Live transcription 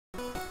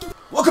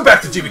Welcome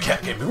back to TV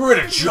Cat Gaming. We're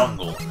in a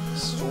jungle.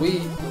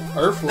 Sweet.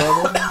 Earth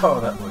level. Oh,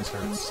 that voice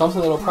hurts.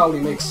 Something that'll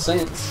probably make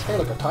sense. Hey,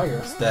 look, a tiger.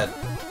 It's dead.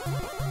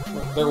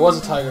 There was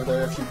a tiger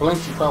there. If you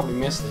blinked, you probably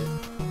missed it.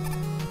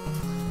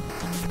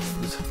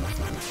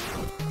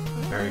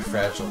 Very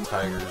fragile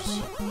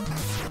tigers.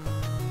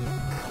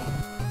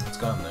 It's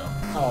gone now.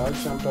 Oh, I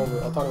jumped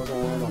over. I thought it was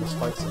going to land on the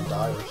spikes and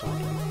die or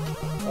something.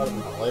 That would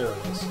have been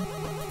hilarious.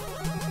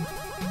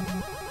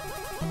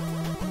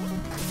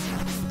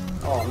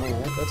 Oh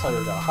man, that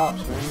tiger got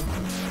hops, man.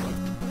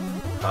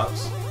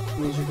 Hops? It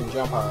means you can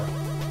jump high.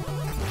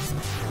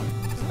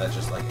 Isn't that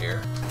just like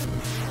air?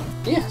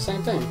 Yeah,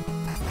 same thing.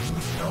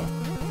 No.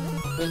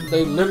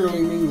 They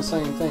literally mean the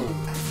same thing.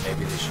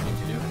 Maybe they should need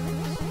to do it.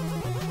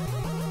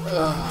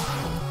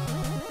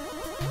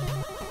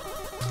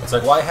 It's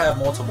like, why have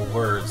multiple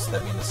words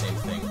that mean the same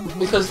thing?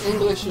 Because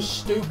English is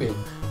stupid.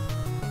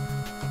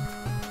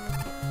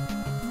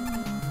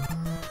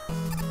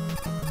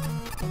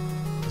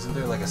 Isn't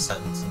there like a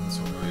sentence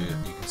where you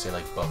can say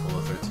like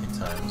buffalo 13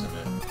 times and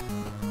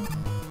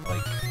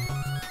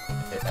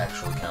it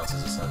actually counts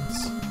as a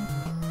sentence?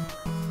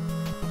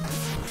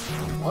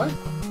 What?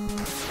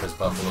 Because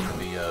buffalo can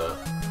be a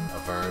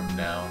verb,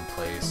 noun,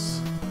 place.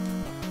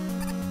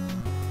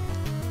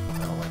 I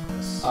don't like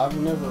this. I've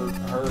never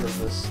heard of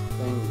this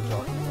thing you're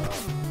talking about.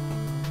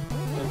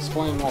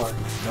 Explain more.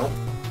 Nope.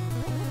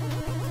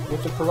 You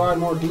have to provide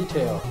more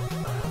detail.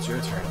 It's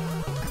your turn.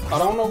 I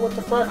don't know what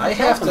the frick I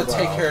have to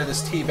take care of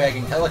this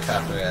teabagging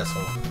helicopter,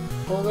 asshole.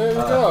 Well, there you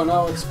go.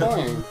 Now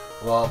explain.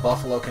 Well,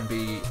 buffalo can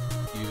be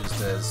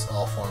used as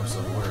all forms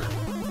of word.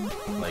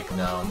 Like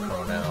noun,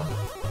 pronoun,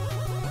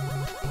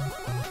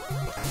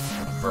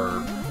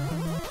 verb,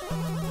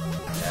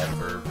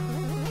 adverb.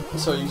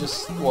 So you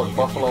just, what,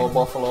 buffalo,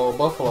 buffalo,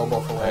 buffalo,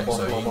 buffalo, right,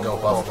 buffalo, so you can go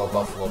buffalo,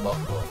 buffalo,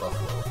 buffalo,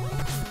 buffalo.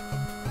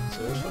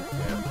 Seriously?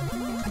 Yeah.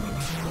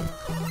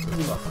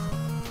 Buffalo.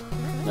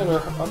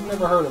 I've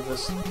never heard of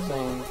this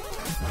thing.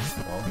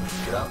 Well,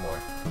 get out more.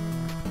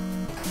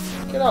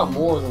 Get out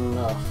more than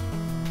enough.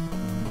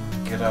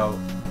 Get out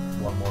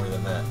one more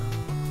than that.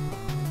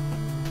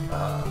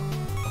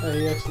 Hey,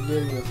 he actually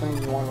gave you the thing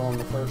you wanted on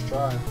the first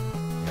try.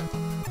 Yep.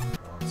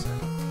 1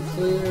 second.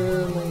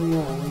 Clearly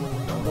No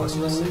one wants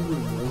you to say.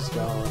 is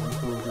gone.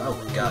 Oh,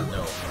 God,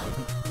 no.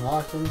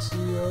 I can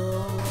see your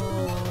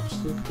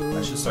obstacles.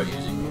 I should start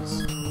using these.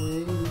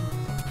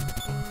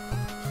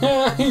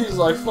 Yeah, he's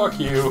like, fuck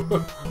you.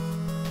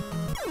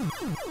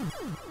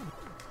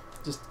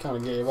 Just kind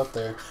of gave up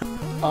there.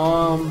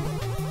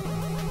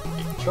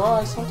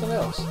 Try something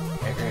else.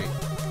 Okay, great.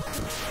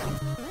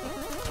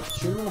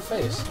 Shoot him in the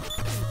face.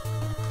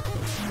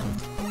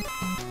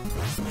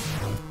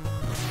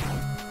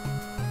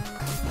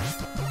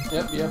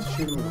 Yep, you have to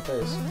shoot him in the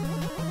face.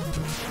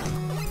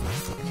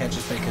 You can't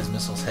just make his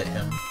missiles hit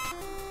him.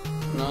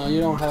 No, you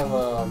don't have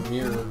a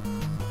mirror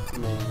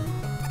man.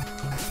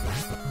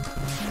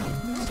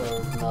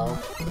 So, no.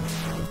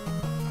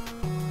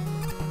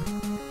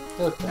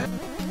 Look.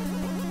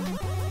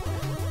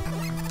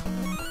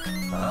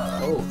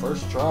 Oh,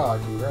 first try.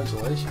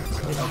 Congratulations.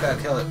 Okay,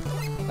 kill it.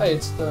 Hey,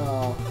 it's the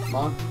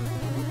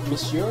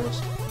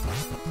Monsieurs?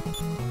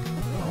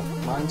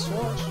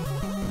 Monsieurs?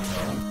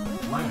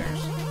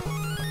 Miners.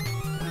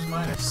 Who's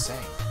miners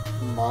saying?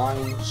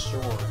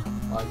 Monsieur.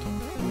 Like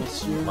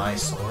Monsieur?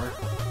 Mysore?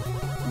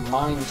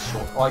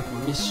 Monsieur. Like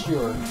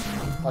Monsieur.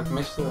 Like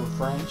Mr. in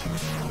French.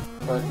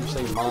 But you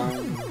say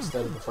mine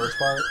instead of the first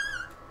part.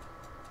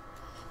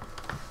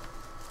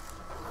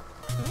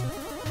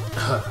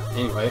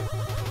 Anyway.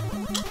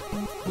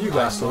 You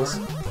got this.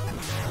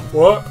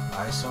 What?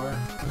 Eyesore?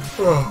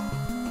 Oh.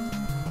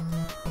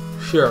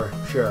 Sure.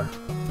 Yeah.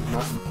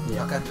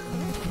 Okay.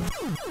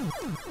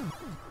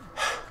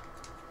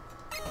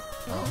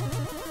 Oh.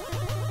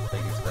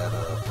 Thank you for that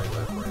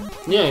play-by for it.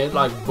 Yeah, it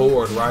like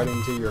bored right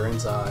into your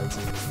insides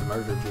and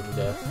murdered you to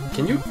death.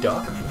 Can you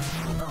duck?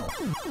 No.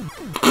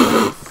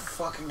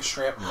 Fucking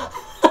shrapnel.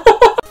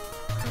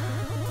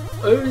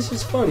 It was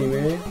just funny,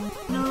 man.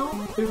 No,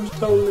 it was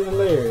totally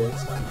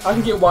hilarious. I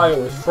can get why it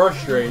was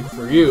frustrating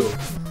for you,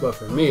 but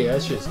for me,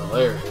 that's just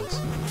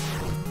hilarious.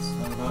 It's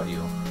not about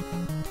you.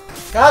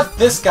 God,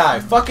 this guy!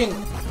 Fucking...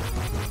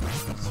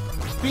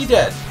 Be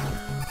dead!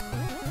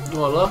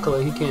 Well,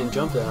 luckily, he can't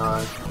jump that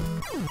high.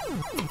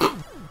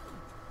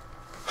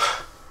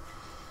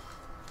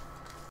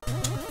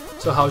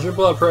 So, how's your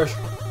blood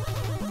pressure?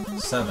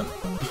 7.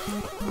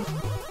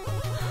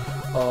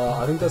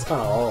 I think that's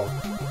kind of all.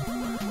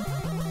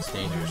 It's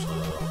dangerously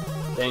low.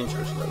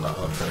 Dangerously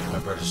low. My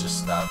brother's just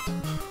stopped.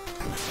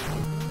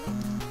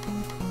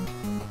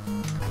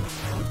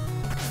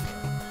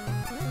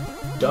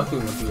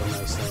 Ducking would be a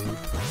nice thing.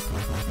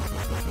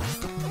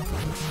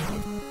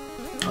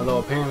 Although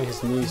apparently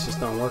his knees just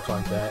don't work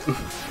like that.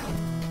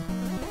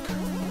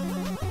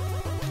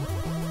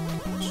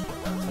 Should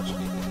not touch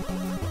anything.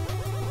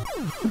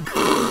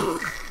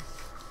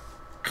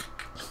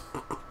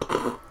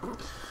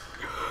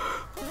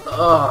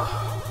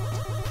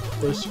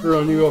 They're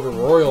screwing you over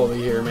royally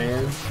here,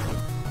 man.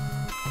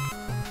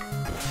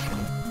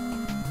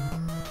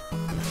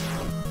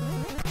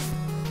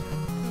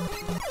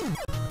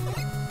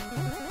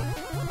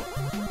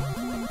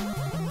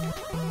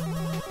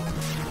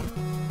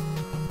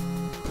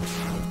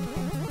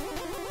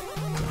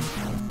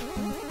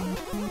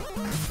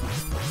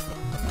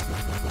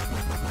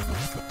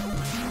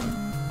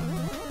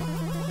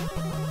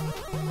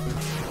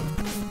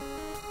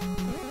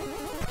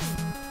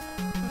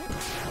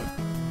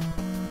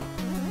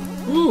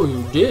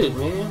 did it,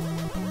 man.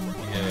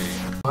 Yay.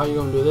 How you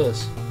gonna do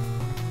this?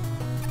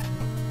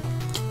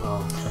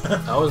 Oh,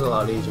 that was a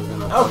lot easier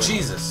than I Oh, thought.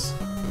 Jesus.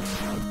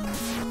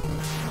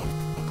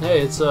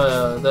 Hey, it's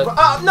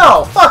that.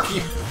 No! Fuck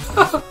you!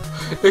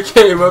 It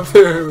came up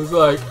there and was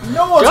like,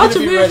 No one's gotcha,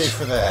 gonna be bitch. ready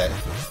for that.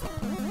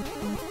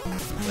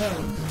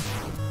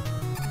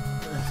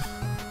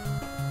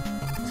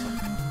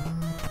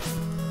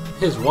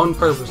 his one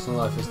purpose in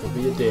life is to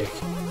be a dick.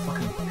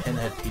 Fucking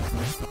pinhead people.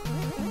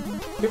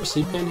 You ever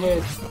see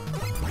Pinhead?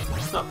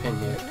 Not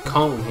Pinhead,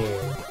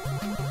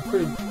 Conehead.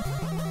 Pretty.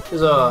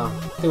 There's I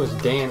think it was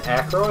Dan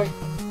Aykroyd.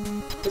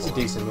 It's a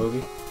decent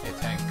movie. Hey,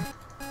 Tank.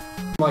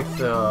 Like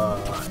the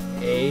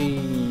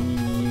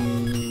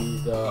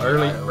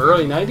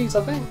early 90s,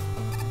 I think.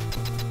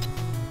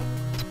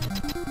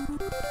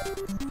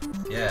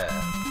 Yeah.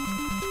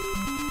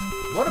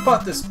 What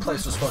about this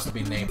place was supposed to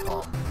be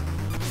napalm?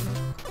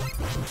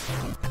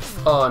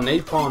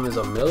 Napalm is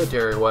a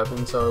military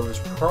weapon, so it was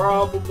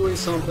probably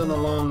something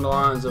along the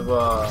lines of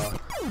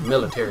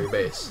military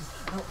base.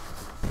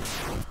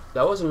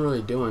 That wasn't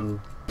really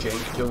doing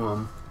jank to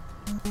him.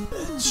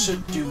 It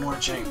should do more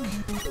jank.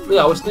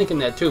 Yeah, I was thinking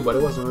that too, but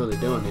it wasn't really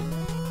doing it.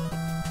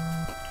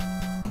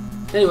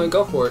 Anyway,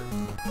 go for it.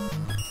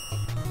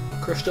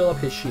 Crystal up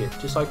his shit.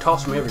 Just like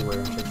toss them everywhere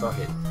and say fuck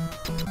it.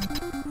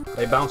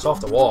 They bounce off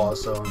the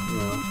walls, so, you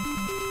know,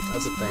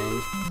 that's a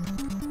thing.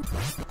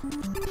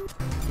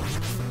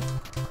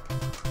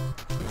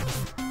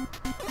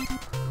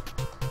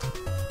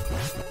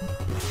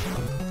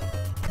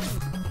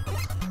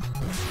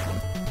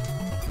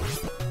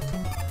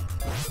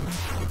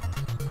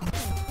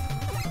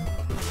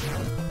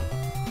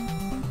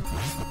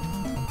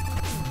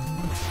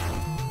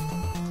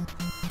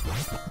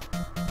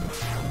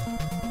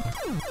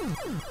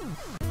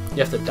 You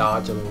have to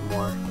dodge a little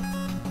more.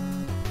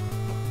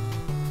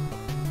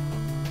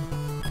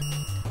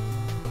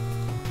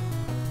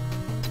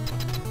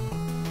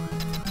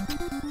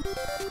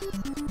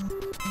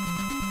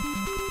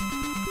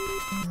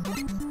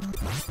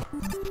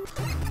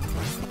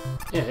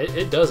 Yeah,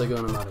 it does a good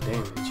amount of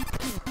damage.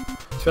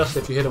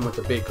 Especially if you hit them with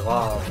the big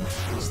glob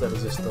instead of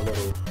just the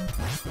little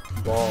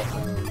ball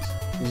things.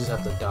 You just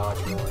have to dodge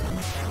more.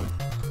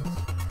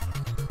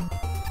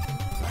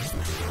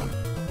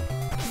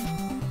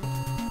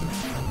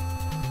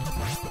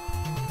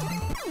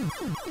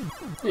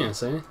 Yeah,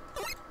 see?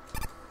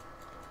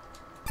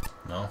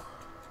 No.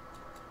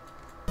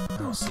 I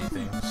don't see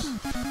things.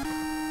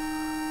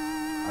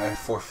 I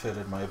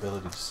forfeited my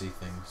ability to see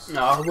things.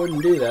 No, I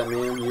wouldn't do that,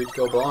 man. You'd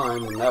go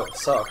blind, and that would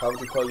suck. How would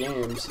you play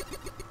games?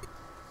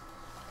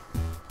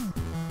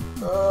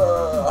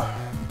 So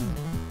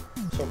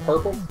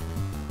purple?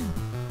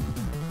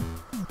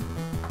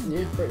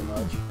 Yeah, pretty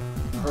much.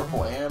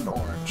 Purple and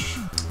orange.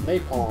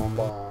 Napalm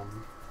bomb.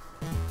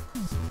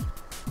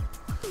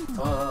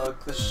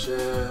 Fuck this shit.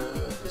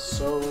 It's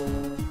so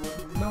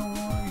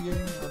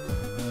annoying.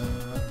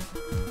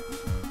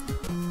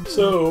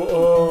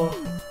 So,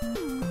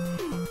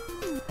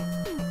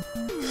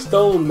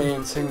 Stone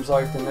Man seems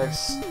like the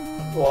next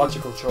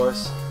logical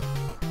choice.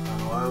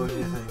 Why would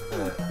you think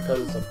that?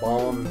 Because it's a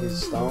bomb and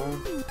he's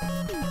stone.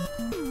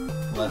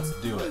 Let's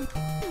do it.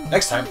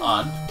 Next time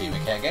on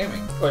Demon Cat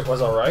Gaming. Wait,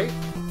 was I right?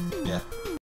 Yeah.